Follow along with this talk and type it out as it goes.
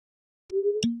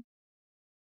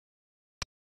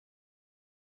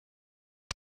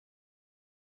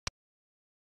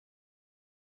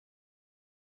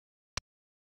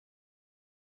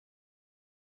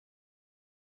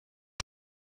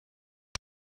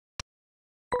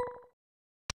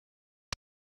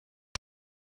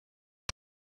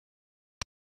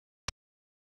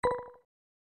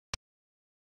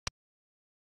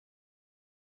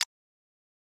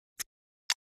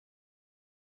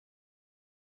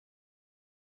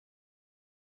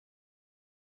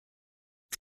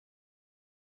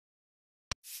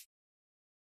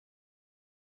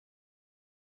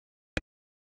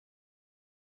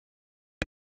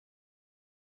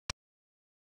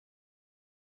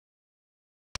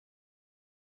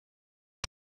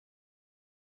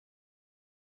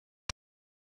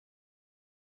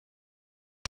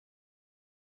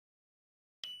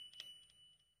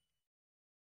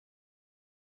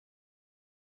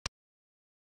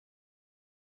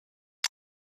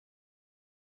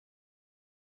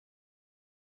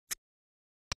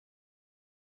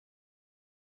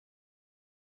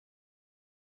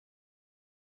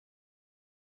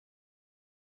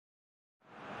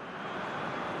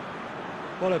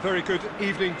Well, a very good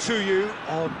evening to you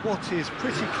on what is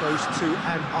pretty close to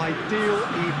an ideal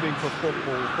evening for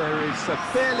football. There is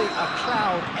barely a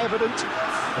cloud evident.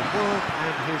 The world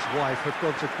and his wife have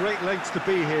gone to great lengths to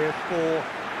be here for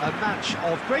a match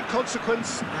of great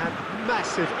consequence and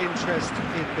massive interest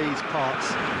in these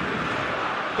parts.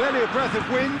 Barely a breath of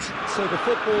wind, so the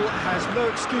football has no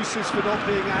excuses for not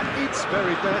being at its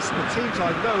very best. The teams I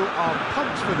know are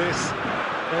pumped for this.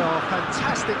 There are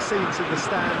fantastic scenes in the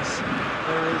stands.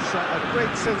 There is a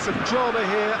great sense of drama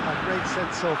here, a great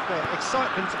sense of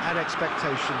excitement and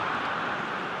expectation.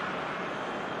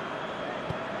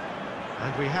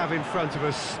 And we have in front of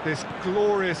us this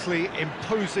gloriously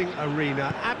imposing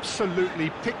arena, absolutely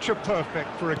picture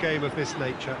perfect for a game of this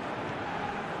nature.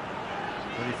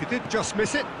 But if you did just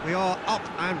miss it, we are up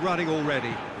and running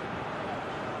already.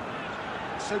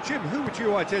 So Jim, who would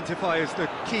you identify as the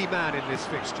key man in this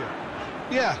fixture?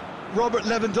 Yeah, Robert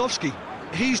Lewandowski.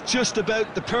 He's just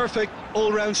about the perfect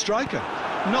all-round striker.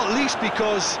 Not least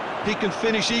because he can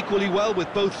finish equally well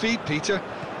with both feet, Peter.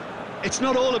 It's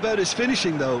not all about his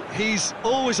finishing, though. He's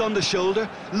always on the shoulder,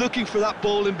 looking for that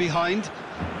ball in behind,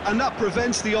 and that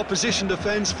prevents the opposition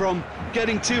defence from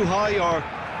getting too high or,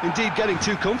 indeed, getting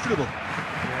too comfortable.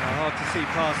 Yeah, hard to see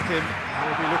past him.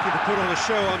 He'll be looking to put on a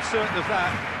show, I'm certain of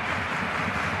that.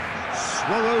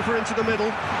 Swung over into the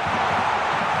middle.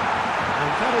 And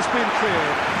that has been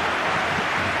cleared.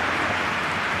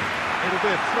 It'll be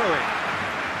a throw-in.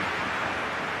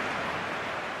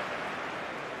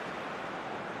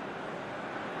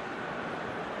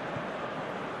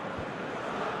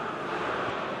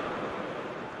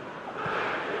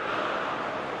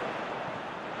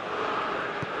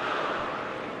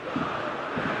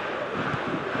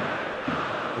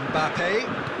 Mbappe.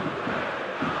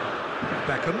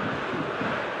 Beckham.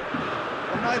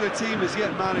 Well, neither team has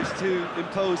yet managed to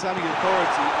impose any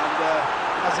authority, and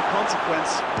as a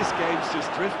consequence, this game's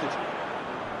just drifted.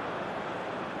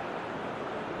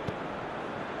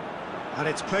 And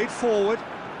it's played forward.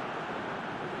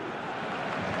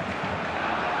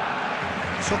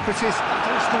 Socrates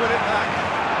battles to win it back.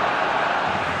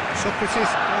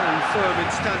 Socrates very firm in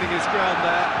standing his ground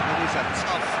there. It is a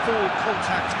tough, full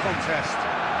contact contest.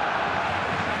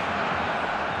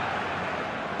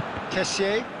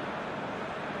 Kessié.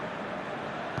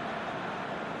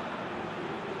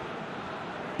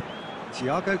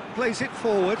 Thiago plays it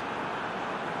forward.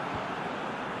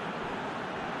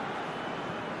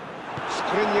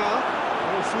 Skriniar,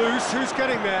 ball's loose, who's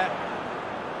getting there?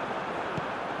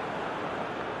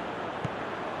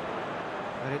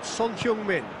 And it's Son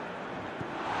Heung-min.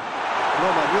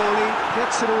 Romagnoli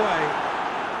gets it away.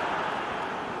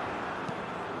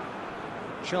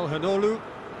 Calhanoglu.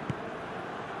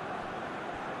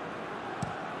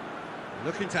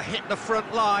 Looking to hit the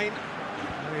front line.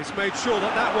 And he's made sure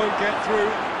that that won't get through.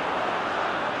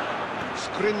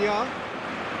 Skriniar.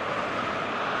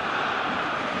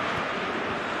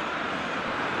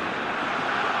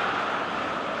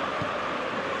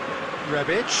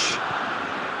 Rebic.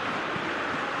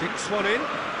 Dinks one in.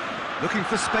 Looking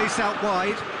for space out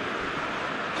wide.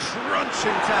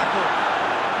 Crunching tackle.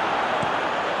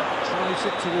 Drives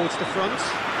it towards the front.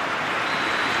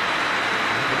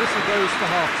 And the whistle goes for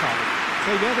half-time.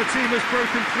 So the other team has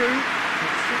broken through.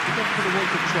 It's certainly not for the want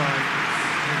of trying.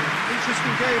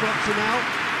 Interesting game up to now,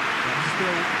 but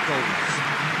still goals.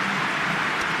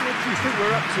 What do you think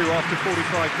we're up to after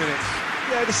 45 minutes?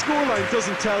 Yeah, the scoreline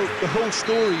doesn't tell the whole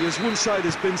story, as one side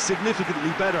has been significantly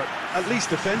better, at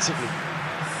least defensively.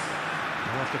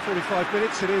 After 45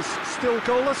 minutes, it is still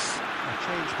goalless. A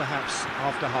change perhaps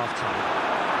after half-time.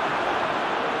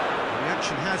 The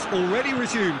action has already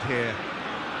resumed here.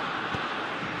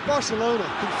 Barcelona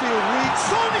can feel really...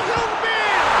 Son Heung-min!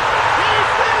 He's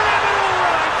delivered all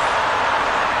right!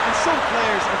 And some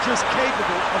players are just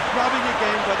capable of grabbing a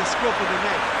game by the scruff of the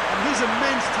neck. And his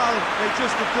immense talent may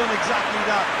just have done exactly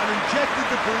that and injected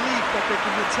the belief that they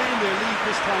can retain their lead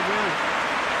this time round.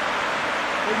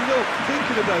 Well, you know,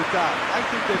 thinking about that, I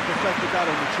think they've perfected that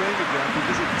on the training ground,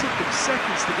 because it took them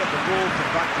seconds to get the ball from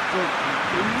back to front.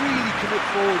 They really commit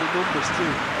forward in numbers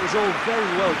too. It was all very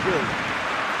well drilled.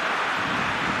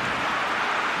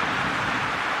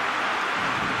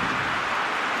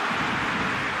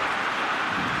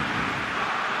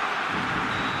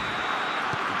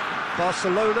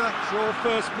 Barcelona draw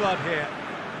first blood here.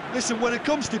 Listen, when it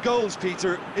comes to goals,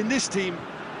 Peter, in this team,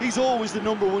 he's always the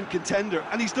 #1 contender,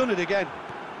 and he's done it again.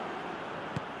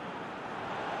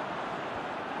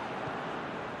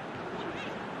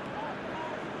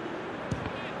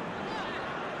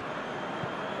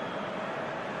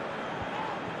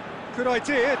 Good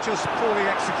idea, just poorly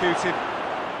executed.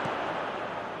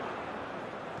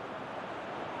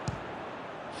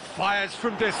 Fires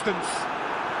from distance.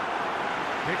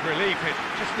 Big relief, it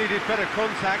just needed better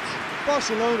contact.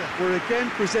 Barcelona were again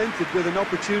presented with an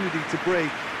opportunity to break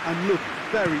and looked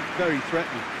very, very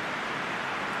threatening.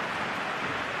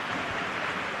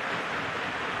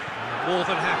 More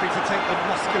than happy to take the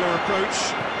muscular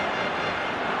approach.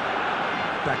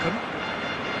 Beckham.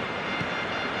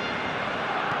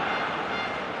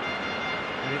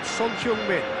 And it's Son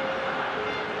Heung-min.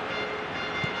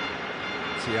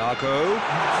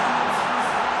 Thiago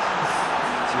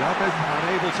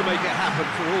unable to make it happen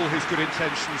for all his good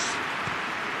intentions.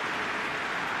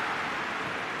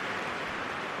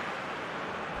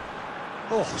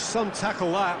 Oh, some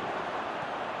tackle that.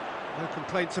 No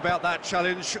complaints about that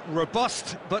challenge.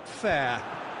 Robust but fair.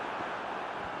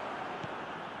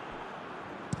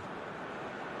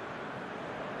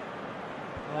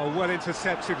 Oh, well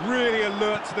intercepted, really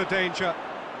alert to the danger.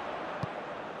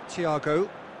 Thiago,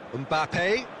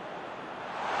 Mbappe.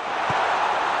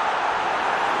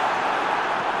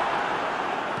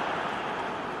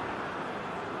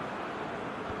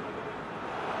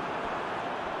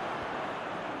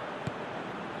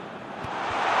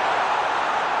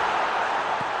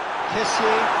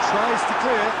 Kessié tries to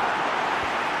clear.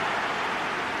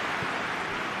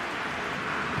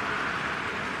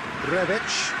 Rebic.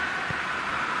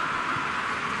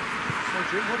 So,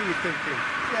 Jim, what are you thinking?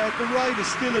 Yeah, the ride is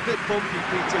still a bit bumpy,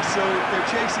 Peter, so they're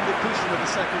chasing the cushion of a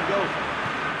second goal.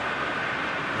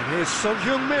 And here's Son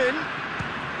Heung-min.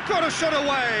 Got a shot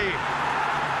away!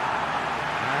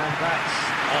 And that's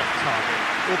off target.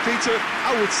 Well, Peter,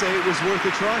 I would say it was worth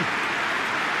a try.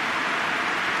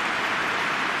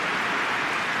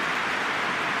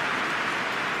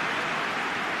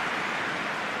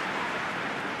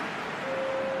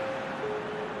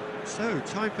 So,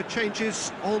 time for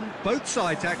changes on both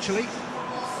sides, actually.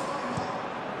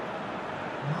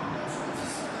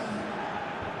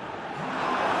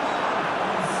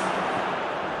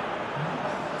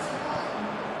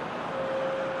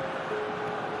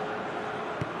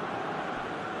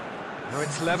 Now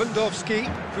it's Lewandowski.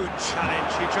 Good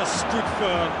challenge, he just stood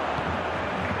firm.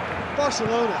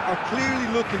 Barcelona are clearly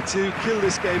looking to kill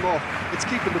this game off. It's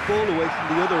keeping the ball away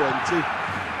from the other end, too.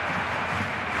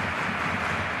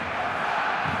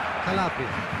 Calabria.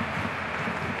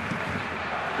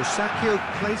 Musacchio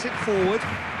plays it forward.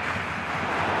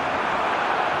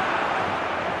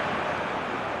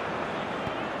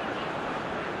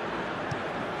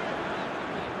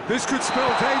 This could spell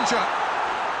danger.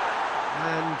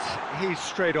 And he's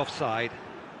straight offside.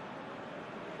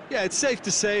 Yeah, it's safe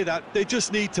to say that they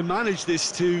just need to manage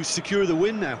this to secure the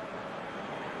win now.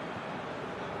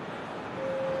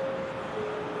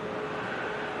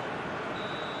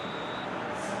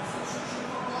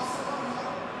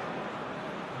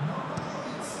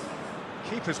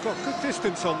 Keeper's got good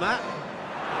distance on that.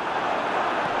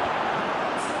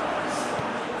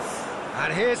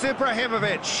 And here's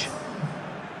Ibrahimovic.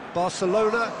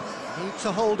 Barcelona need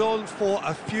to hold on for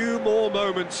a few more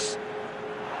moments.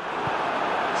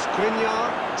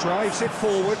 Skriniar drives it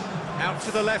forward. Out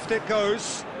to the left it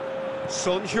goes.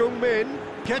 Son Heung-min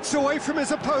gets away from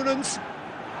his opponents.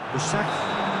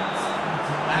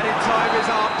 Added time is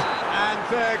up, and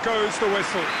there goes the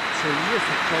whistle.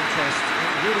 Terrific contest.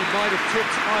 It really might have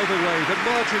tipped either way. The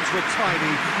margins were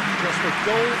tiny, just a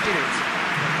goal in it.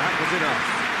 That was enough.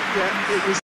 Yeah, it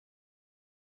was